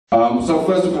So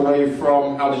first of all, where are you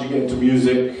from? How did you get into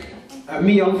music?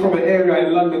 Me, I'm from an area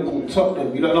in London called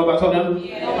Tottenham. You don't know about Tottenham?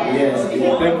 Yeah. Yes,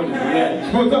 definitely, yeah.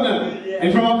 You from Tottenham? Yeah.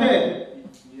 You from up there?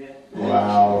 Yeah.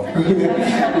 Wow.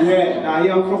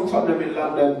 Yeah, I'm from Tottenham in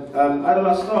London. How did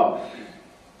I start?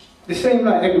 The same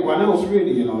like everyone else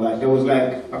really, you know, like there was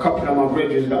like a couple of my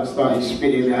brothers that started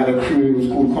spitting, they had a crew, it was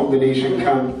called Combination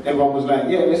Camp. Everyone was like,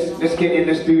 yeah, let's get in,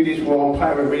 let's do this. We're on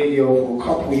pirate radio for a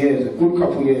couple years, a good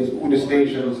couple years, all the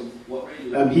stations.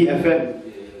 Heat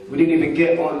FM. We didn't even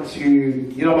get on to,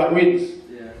 you know about Rinse?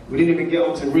 Yeah. We didn't even get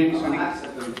on to Rinse.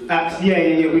 Axe,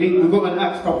 yeah. We got an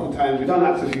Axe a couple of times, we've done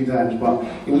Axe a few times, but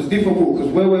it was difficult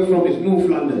because where we're from is North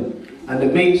London. And the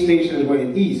main stations were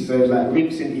in East, so it was like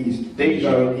Rinse in East,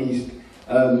 Deja in East.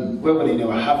 Where were they? They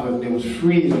were Havoc, there was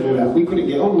Freeze and all that. We couldn't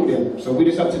get on with them. So we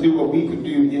just had to do what we could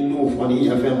do in North on Heat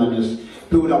FM and just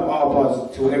build up our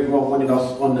buzz till everyone wanted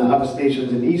us on the other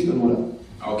stations in East and all that.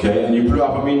 Okay, and you blew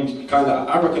up, I mean,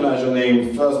 I recognise your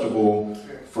name, first of all,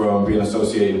 from being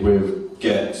associated with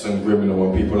Gets and Criminal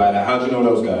and people like that. How do you know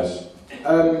those guys?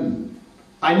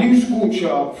 I knew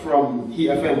Scorcher from Heat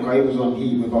FM, because he was on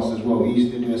Heat with us as well. He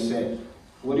used to do a set.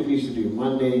 What did we used to do?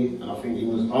 Monday, and I think he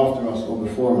was after us or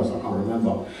before us, I can't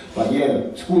remember. But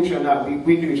yeah, Scorcher and that,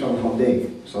 we knew each other from day.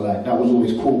 So like, that was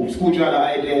always cool. Scorcher had an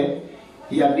idea.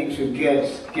 He had links with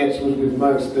Gets was with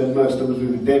Merkston was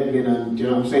with Devlin, and you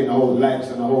know what I'm saying, the whole lights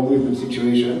and the whole movement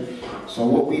situation. So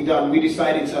what we done, we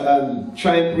decided to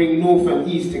try and bring North and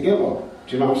East together.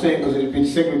 Do you know what I'm saying? Because it's been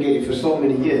segregated for so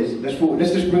many years. Let's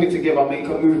just bring it together, make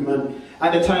a movement.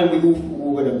 At the time, we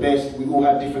all were the best. We all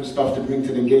had different stuff to bring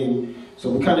to the game. So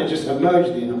we kind of just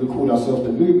emerged in and we called ourselves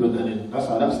the movement, and then that's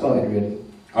how that started, really.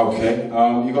 Okay,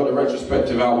 you got the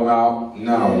retrospective album out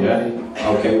now, yeah?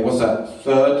 Okay, what's that,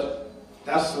 third?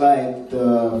 That's like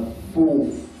the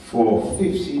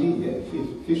fifth CD, yeah,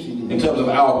 fifth CD. In terms of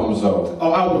albums though?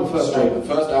 Oh, album, first album.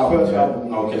 First album, first yeah. Album,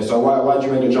 yeah. Okay, so why did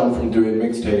you make the jump from doing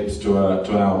mixtapes to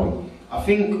an album? I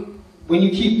think when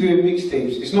you keep doing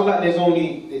mixtapes, it's not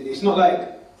like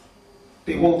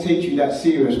they won't take you that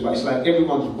serious, but it's like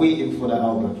everyone's waiting for that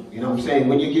album. You know what I'm saying?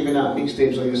 When you're giving out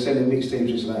mixtapes or you're selling mixtapes,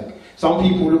 it's like, some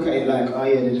people look at it like, oh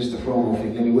yeah, they're just a promo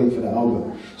thing, let me wait for the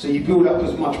album. So you build up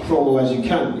as much promo as you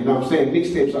can, you know what I'm saying?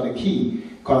 Mixtapes are the key,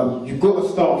 because you've got to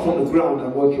start from the ground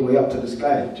and work your way up to the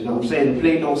sky. Do you know what I'm saying? The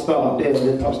plane don't start up there and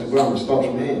then touch the ground, it starts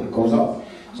from here and it goes up.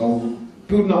 So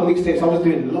building up mixtapes, I was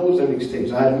doing loads of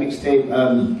mixtapes. I had a mixtape,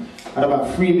 I had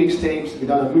about 3 mixtapes, we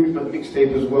done a movement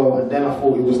mixtape as well, and then I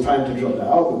thought it was time to drop the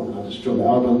album, and I just dropped the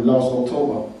album last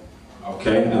October.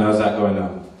 Okay, and how's that going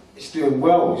now? It's doing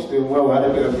well, it's doing well. I had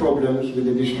a bit of problems with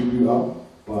the distributor,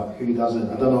 but who doesn't?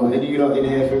 I don't know, any of you lot in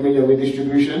here familiar with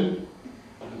distribution?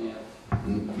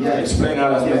 Yeah, explain how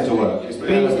that's meant to work.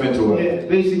 Explain how that's meant to work. Yeah,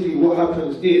 basically what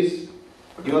happens is,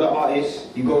 you're the artist,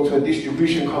 you go to a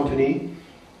distribution company,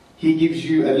 he gives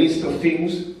you a list of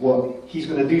things, what he's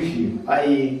going to do for you,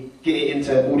 i.e. get it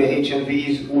into all the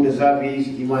HMVs, all the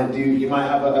Zavis. You might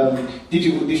have a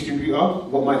digital distributor,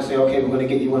 what might say, okay, we're going to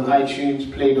get you on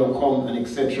iTunes, Play.com, and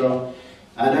etc.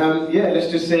 And yeah, let's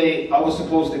just say I was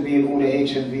supposed to be in all the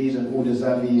HMVs and all the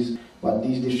Zavis, but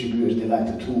these distributors, they like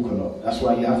to talk a lot. That's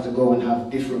why you have to go and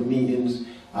have different meetings.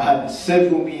 I had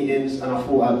several meetings, and I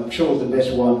thought I chose the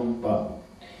best one, but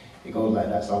it goes like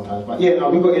that sometimes. But yeah, no,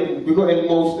 we got in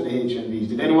most of the HMVs.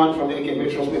 Did anyone from there get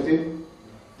retrospective?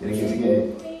 Didn't get to get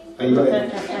it. Oh, you got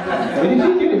it? Where did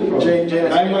you get it from?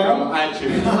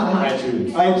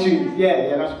 iTunes. iTunes,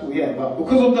 yeah, that's cool, yeah. But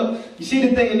because of you see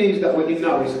the day and age that we're in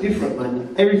now, it's different,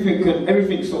 man.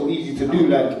 Everything's so easy to do,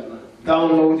 like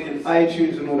downloading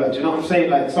iTunes and all that. Do you know what I'm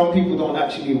saying? Like, some people don't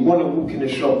actually want to walk in the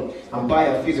shop and buy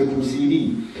a physical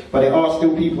CD, but there are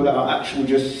still people that are actual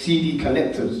just CD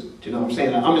collectors. Do you know what I'm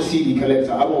saying? Like, I'm a CD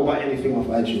collector. I won't buy anything off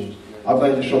iTunes. I'll go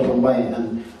in the shop and buy it,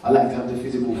 and I like to have the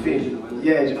physical thing.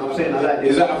 Yeah, you know what I'm saying? I like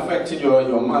Is that affecting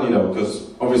your money though?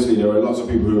 Because obviously there are lots of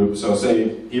people who, so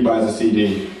say he buys a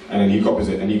CD and then he copies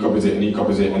it and he copies it and he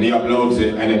copies it and he uploads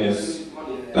it and then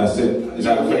that's it. Is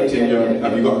that affecting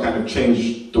have you got to kind of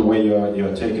change the way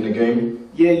you're taking the game?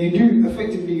 Yeah, you do,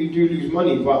 effectively you do lose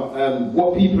money, but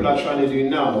what people are trying to do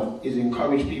now is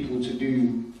encourage people to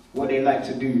do what they like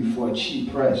to do for a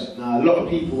cheap price. Now, a lot of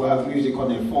people have music on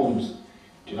their phones.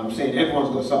 You know what I'm saying? Everyone's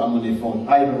got something on their phone.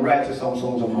 I even write to some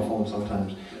songs on my phone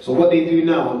sometimes. So what they do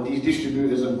now, these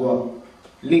distributors have got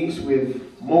links with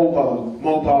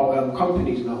mobile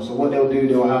companies now. So what they'll do,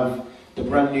 they'll have the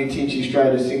brand new Tinchy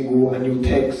Strider single, and you'll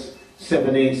text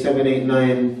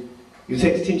 78789. You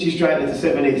text Tinchy Strider to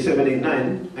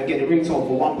 78789 and get the ringtone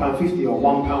for £1.50 or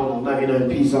 £1 or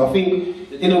 99p. So I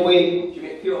think, in a way, do you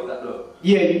make fee off that though?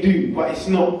 Yeah, you do, but it's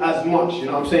not as much. You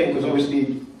know what I'm saying? Because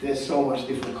obviously there's so much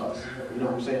different cuts. You know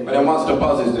what I'm saying? But then once the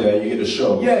buzz is there, you get the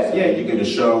show. Yeah, you get the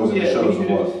shows, and the shows are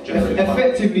what generate money.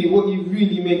 Effectively, what you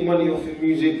really make money off in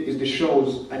music is the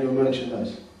shows and your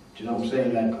merchandise. Do you know what I'm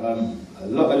saying? Like a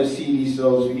lot of the CD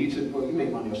sales, for you to, well, you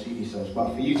make money off CD sales,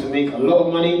 but for you to make a lot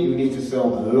of money, you need to sell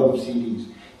a lot of CDs.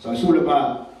 So it's all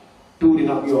about building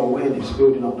up your awareness,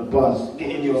 building up the buzz,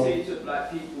 getting your. Say to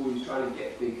like people who's trying to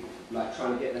get big, like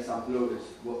trying to get themselves noticed.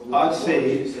 I'd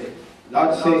say.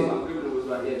 Last time Criminal was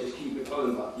like, yeah, just keep it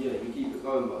going, but yeah, you keep it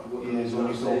going, but what it's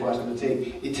only so much to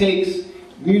take. It takes.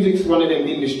 Music's one of them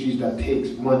industries that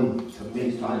takes money to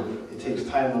make money. It takes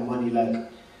time and money.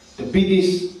 Like the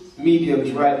biggest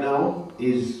mediums right now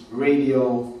is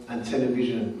radio and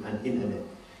television and internet.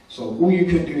 So all you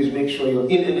can do is make sure your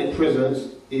internet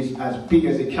presence is as big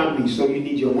as it can be. So you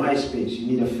need your MySpace, you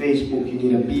need a Facebook, you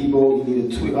need a Bebo, you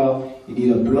need a Twitter, you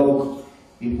need a blog.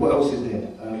 What else is there?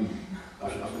 I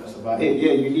think that's about it.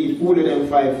 Yeah, you need all of them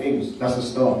 5 things. That's a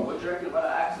start. What do you reckon about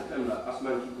that Axel? Like us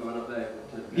men keep going up there.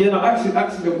 Yeah, no,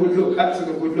 Axel a good look. Axel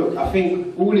a good look. I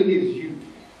think all it is,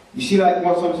 you see, like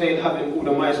once I'm saying having all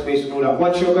the MySpace and all that.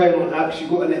 Once you're going on Axe, you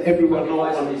got to let everyone know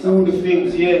on all the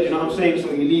things. Yeah, do you know what I'm saying?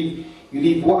 So you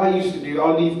leave. What I used to do,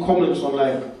 I'll leave comments on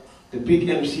like the big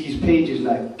MCs pages,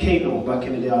 like Kano back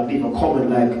in the day. I'd leave a comment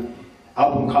like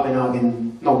album coming out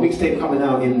mixtape coming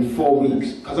out in 4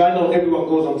 weeks, because I know everyone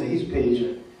goes onto his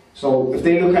page. So if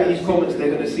they look at his comments,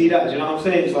 they're gonna see that. Do you know what I'm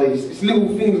saying? So it's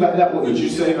little things like that. Would you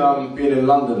say being in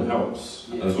London helps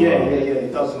as well? Yeah,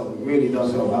 it does help. It really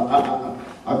does help.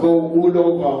 I go all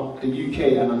over the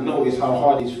UK and I notice how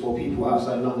hard it is for people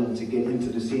outside London to get into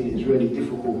the scene. It's really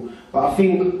difficult. But I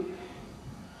think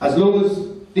as long as,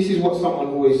 this is what someone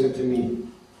always said to me,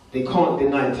 they can't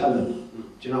deny talent.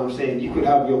 Do you know what I'm saying? You could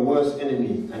have your worst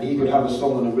enemy and he could have a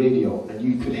song on the radio and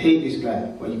you could hate this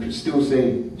guy, but you could still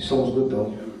say, song's good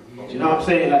though. Do you know what I'm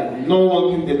saying? Like, no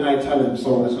one can deny talent.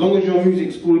 So as long as your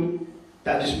music's good,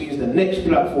 that just means the next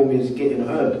platform is getting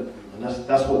heard. And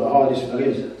that's what the hardest thing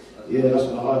is. Yeah, that's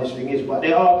what the hardest thing is. But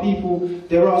there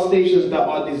are stations that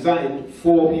are designed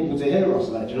for people to hear us.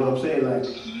 Like, do you know what I'm saying? Like,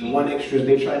 the One Extras,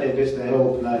 they try their best to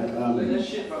help. Like, there's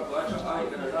shit, bro. I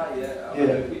ain't gonna lie, yeah.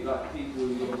 Like, people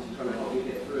who obviously trying to help me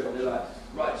get through it, they're like,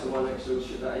 write to One Extra and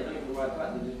shit, like, they don't even write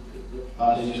back, they just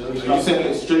Are you sending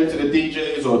it straight to the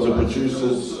DJs or to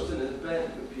producers? There's bare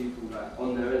different people, like,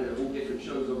 on their end, they're all different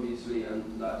shows, obviously,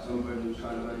 and like, some of them who's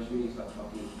trying to manage me, it's like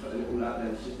fucking putting it all out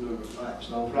there, it's just no reply. It's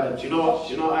no reply. Do you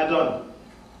know what I done?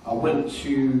 I went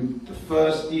to the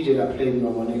first DJ that played me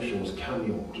on One Extra was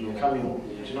Cameo. Do you know Cameo?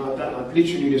 Do you know what I done? I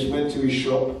literally just went to his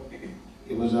shop.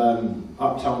 It was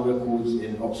Uptown Records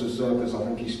in Oxford Circus. I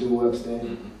think he still works there.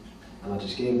 And I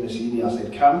just gave him a CD. I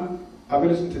said, Cam, have a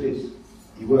listen to this.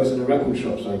 He works in a record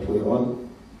shop, so I put it on.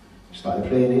 Started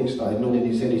playing it, started nodding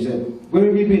his head. He said, where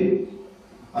have you been?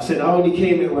 I said, I only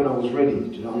came here when I was ready.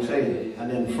 Do you know what I'm saying?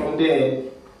 And then from there,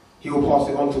 he will pass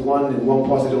it on to one, then one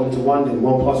passes it on to one, then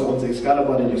one passes it on to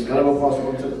Excalibah, then Excalibah passes it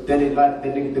on to,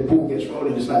 then the ball gets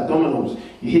rolling. It's like dominoes.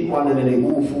 You hit one and then they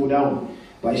all fall down.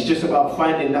 But it's just about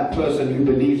finding that person who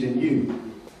believes in you.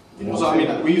 You know, so I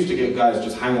mean, we used to get guys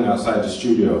just hanging outside the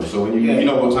studio. So when you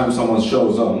know what time someone's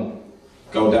show's on,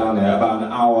 go down there. About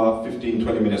an hour, 15,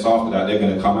 20 minutes after that, they're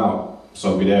going to come out.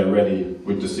 So be there ready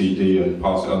with the CD and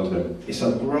pass it on to them. It's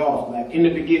a graft. Like in the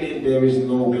beginning, there is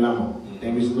no glamour.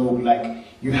 There is no like.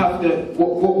 You have to,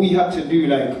 what we had to do,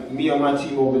 like me and my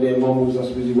team over there, Mum was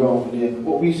us really well over there,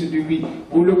 what we used to do,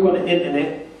 we'll look on the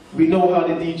internet, we know how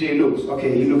the DJ looks,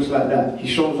 okay, he looks like that, he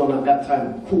shows on at that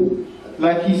time, cool.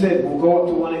 Like he said, we'll go up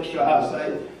to One Extra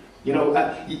outside, you know,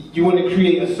 you want to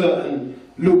create a certain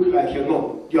look, like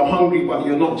you're hungry but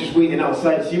you're not just waiting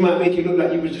outside, so you might make it look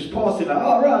like you was just passing, like,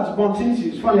 oh right, I just bumped into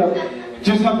you, it's funny, I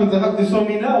just happened to have this on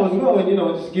me now as well, and you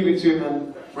know, just give it to him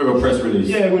and... With a press release.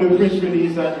 Yeah, with a press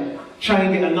release and... Try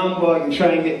and get a number, you try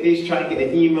and get this, try and get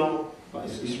an email, but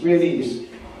it's really,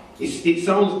 it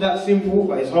sounds that simple,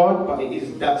 but it's hard, but it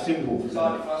is that simple. It's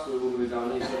hard for us to all the way down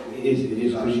there. It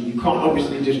is, because you can't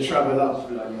obviously just travel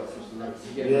up.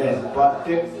 Yeah, but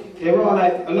there are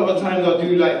like, a lot of times I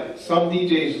do like, some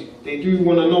DJs, they do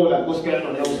want to know like what's going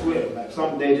on elsewhere, like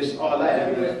some they just are like that.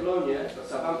 Everywhere's blown, yeah, but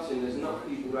Southampton, there's enough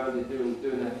people around there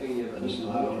doing their thing, yeah, but no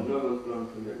one's blown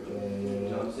from it, you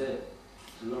know what I'm saying?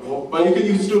 But you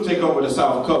can still take over the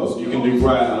South Coast. You can do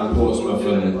Brighton and Portsmouth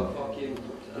and...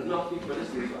 Enough people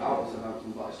listening to out of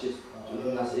Southampton, but it's just,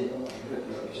 that's it.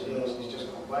 It's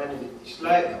just combining it. It's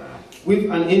like,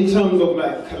 in terms of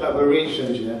like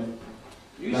collaborations, yeah?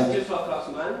 You should just fuck us,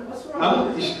 man. What's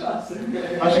wrong?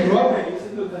 I should what? You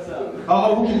should look us up.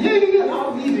 Oh, yeah,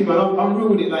 I'm easy, man. I'm real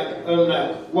with it. Like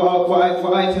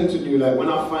what I tend to do, like when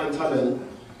I find talent,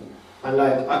 And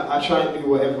like, I try and do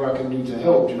whatever I can do to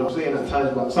help, do you know what I'm saying, at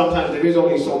times, but sometimes there is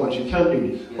only so much you can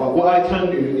do. But what I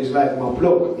can do is like my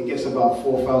blog, it gets about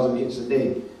 4,000 hits a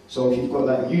day. So if you've got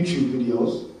like YouTube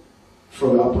videos,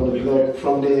 throw it up on the blog.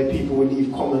 From there, people will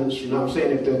leave comments, you know what I'm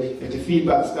saying? If the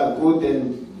feedback's that good,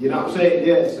 then, you know what I'm saying?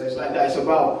 Yeah, so it's like that. It's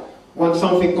about, once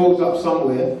something goes up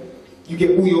somewhere, you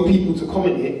get all your people to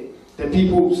comment it, then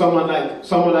people, someone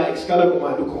like Excalibah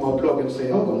might look on my blog and say,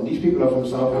 oh God, these people are from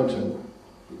Southampton.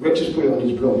 Wretch just put it on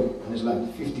his blog, and there's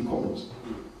like 50 comments.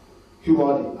 Who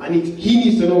are they? He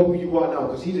needs to know who you are now,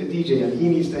 because he's a DJ and he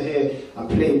needs to hear and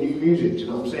play new music, do you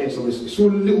know what I'm saying? So it's all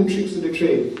little tricks of the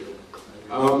trade.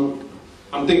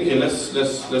 I'm thinking, let's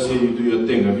hear you do your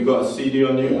thing. Have you got a CD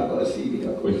on you? Yeah, I got a CD.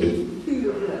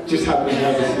 Wicked. Just happened to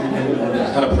have a CD.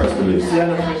 And a press release. Yeah,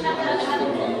 and a press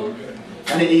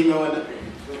release. And an email and